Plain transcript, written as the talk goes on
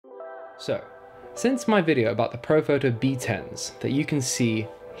So, since my video about the Profoto B10s that you can see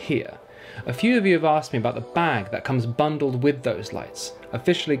here, a few of you have asked me about the bag that comes bundled with those lights,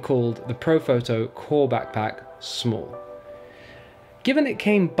 officially called the Profoto Core Backpack Small. Given it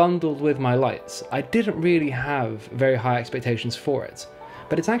came bundled with my lights, I didn't really have very high expectations for it,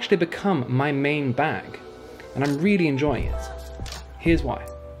 but it's actually become my main bag, and I'm really enjoying it. Here's why.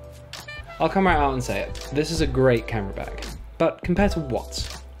 I'll come right out and say it, this is a great camera bag, but compared to what?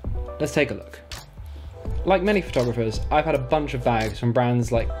 Let's take a look. Like many photographers, I've had a bunch of bags from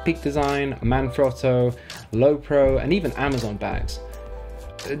brands like Peak Design, Manfrotto, Lowepro, and even Amazon bags.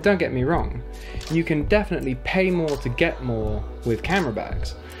 Don't get me wrong, you can definitely pay more to get more with camera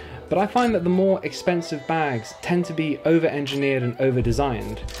bags, but I find that the more expensive bags tend to be over-engineered and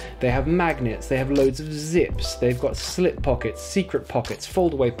over-designed. They have magnets, they have loads of zips, they've got slip pockets, secret pockets,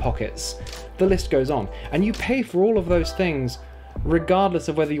 fold-away pockets, the list goes on. And you pay for all of those things regardless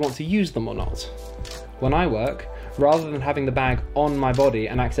of whether you want to use them or not. When I work, rather than having the bag on my body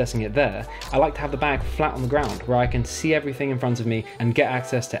and accessing it there, I like to have the bag flat on the ground where I can see everything in front of me and get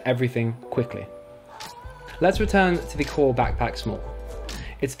access to everything quickly. Let's return to the Core Backpack Small.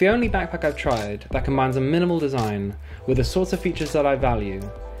 It's the only backpack I've tried that combines a minimal design with the sorts of features that I value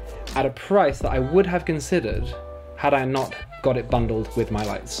at a price that I would have considered had I not got it bundled with my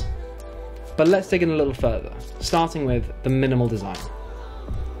lights. But let's dig in a little further, starting with the minimal design.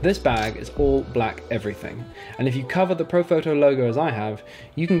 This bag is all black everything, and if you cover the Profoto logo as I have,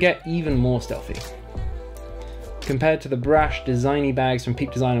 you can get even more stealthy. Compared to the brash, designy bags from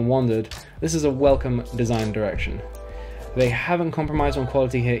Peak Design and WANDRD, this is a welcome design direction. They haven't compromised on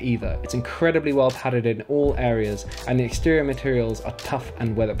quality here either. It's incredibly well padded in all areas, and the exterior materials are tough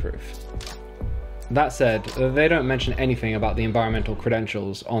and weatherproof. That said, they don't mention anything about the environmental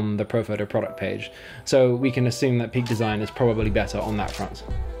credentials on the Profoto product page, so we can assume that Peak Design is probably better on that front.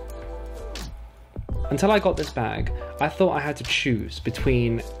 Until I got this bag, I thought I had to choose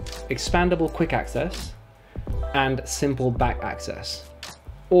between expandable quick access and simple back access,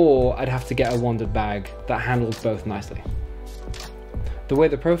 or I'd have to get a WANDRD bag that handled both nicely. The way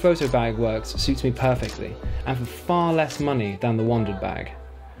the Profoto bag works suits me perfectly, and for far less money than the WANDRD bag.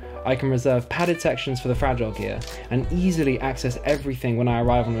 I can reserve padded sections for the fragile gear and easily access everything when I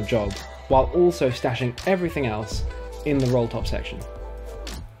arrive on a job, while also stashing everything else in the roll top section.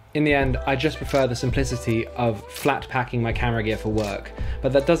 In the end, I just prefer the simplicity of flat packing my camera gear for work,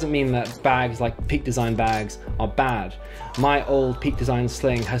 but that doesn't mean that bags like Peak Design bags are bad. My old Peak Design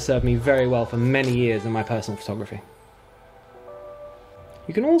sling has served me very well for many years in my personal photography.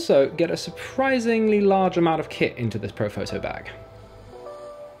 You can also get a surprisingly large amount of kit into this Profoto bag.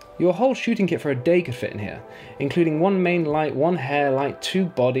 Your whole shooting kit for a day could fit in here, including one main light, one hair light, 2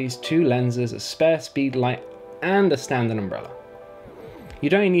 bodies, 2 lenses, a spare speed light, and a stand and umbrella.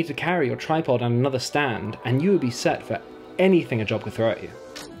 You'd only need to carry your tripod and another stand, and you would be set for anything a job could throw at you.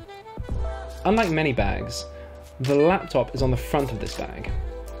 Unlike many bags, the laptop is on the front of this bag.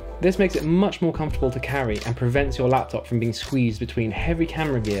 This makes it much more comfortable to carry and prevents your laptop from being squeezed between heavy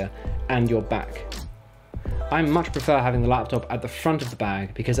camera gear and your back. I much prefer having the laptop at the front of the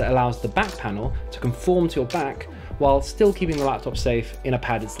bag because it allows the back panel to conform to your back while still keeping the laptop safe in a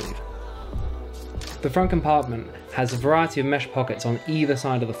padded sleeve. The front compartment has a variety of mesh pockets on either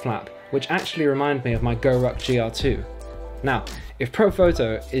side of the flap, which actually remind me of my GoRuck GR2. Now, if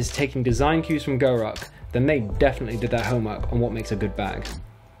Profoto is taking design cues from GoRuck, then they definitely did their homework on what makes a good bag.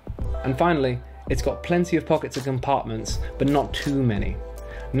 And finally, it's got plenty of pockets and compartments, but not too many.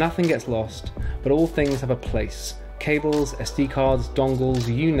 Nothing gets lost, but all things have a place. Cables, SD cards,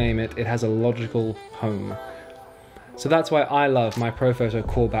 dongles, you name it, it has a logical home. So that's why I love my Profoto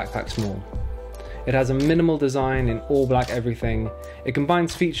Core Backpack Small. It has a minimal design in all black everything, it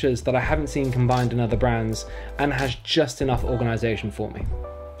combines features that I haven't seen combined in other brands, and has just enough organisation for me.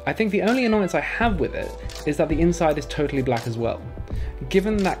 I think the only annoyance I have with it is that the inside is totally black as well.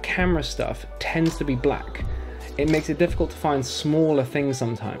 Given that camera stuff tends to be black, it makes it difficult to find smaller things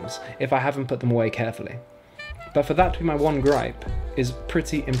sometimes if I haven't put them away carefully. But for that to be my one gripe is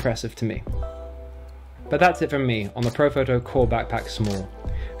pretty impressive to me. But that's it from me on the Profoto Core Backpack Small.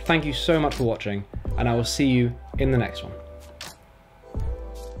 Thank you so much for watching, and I will see you in the next one.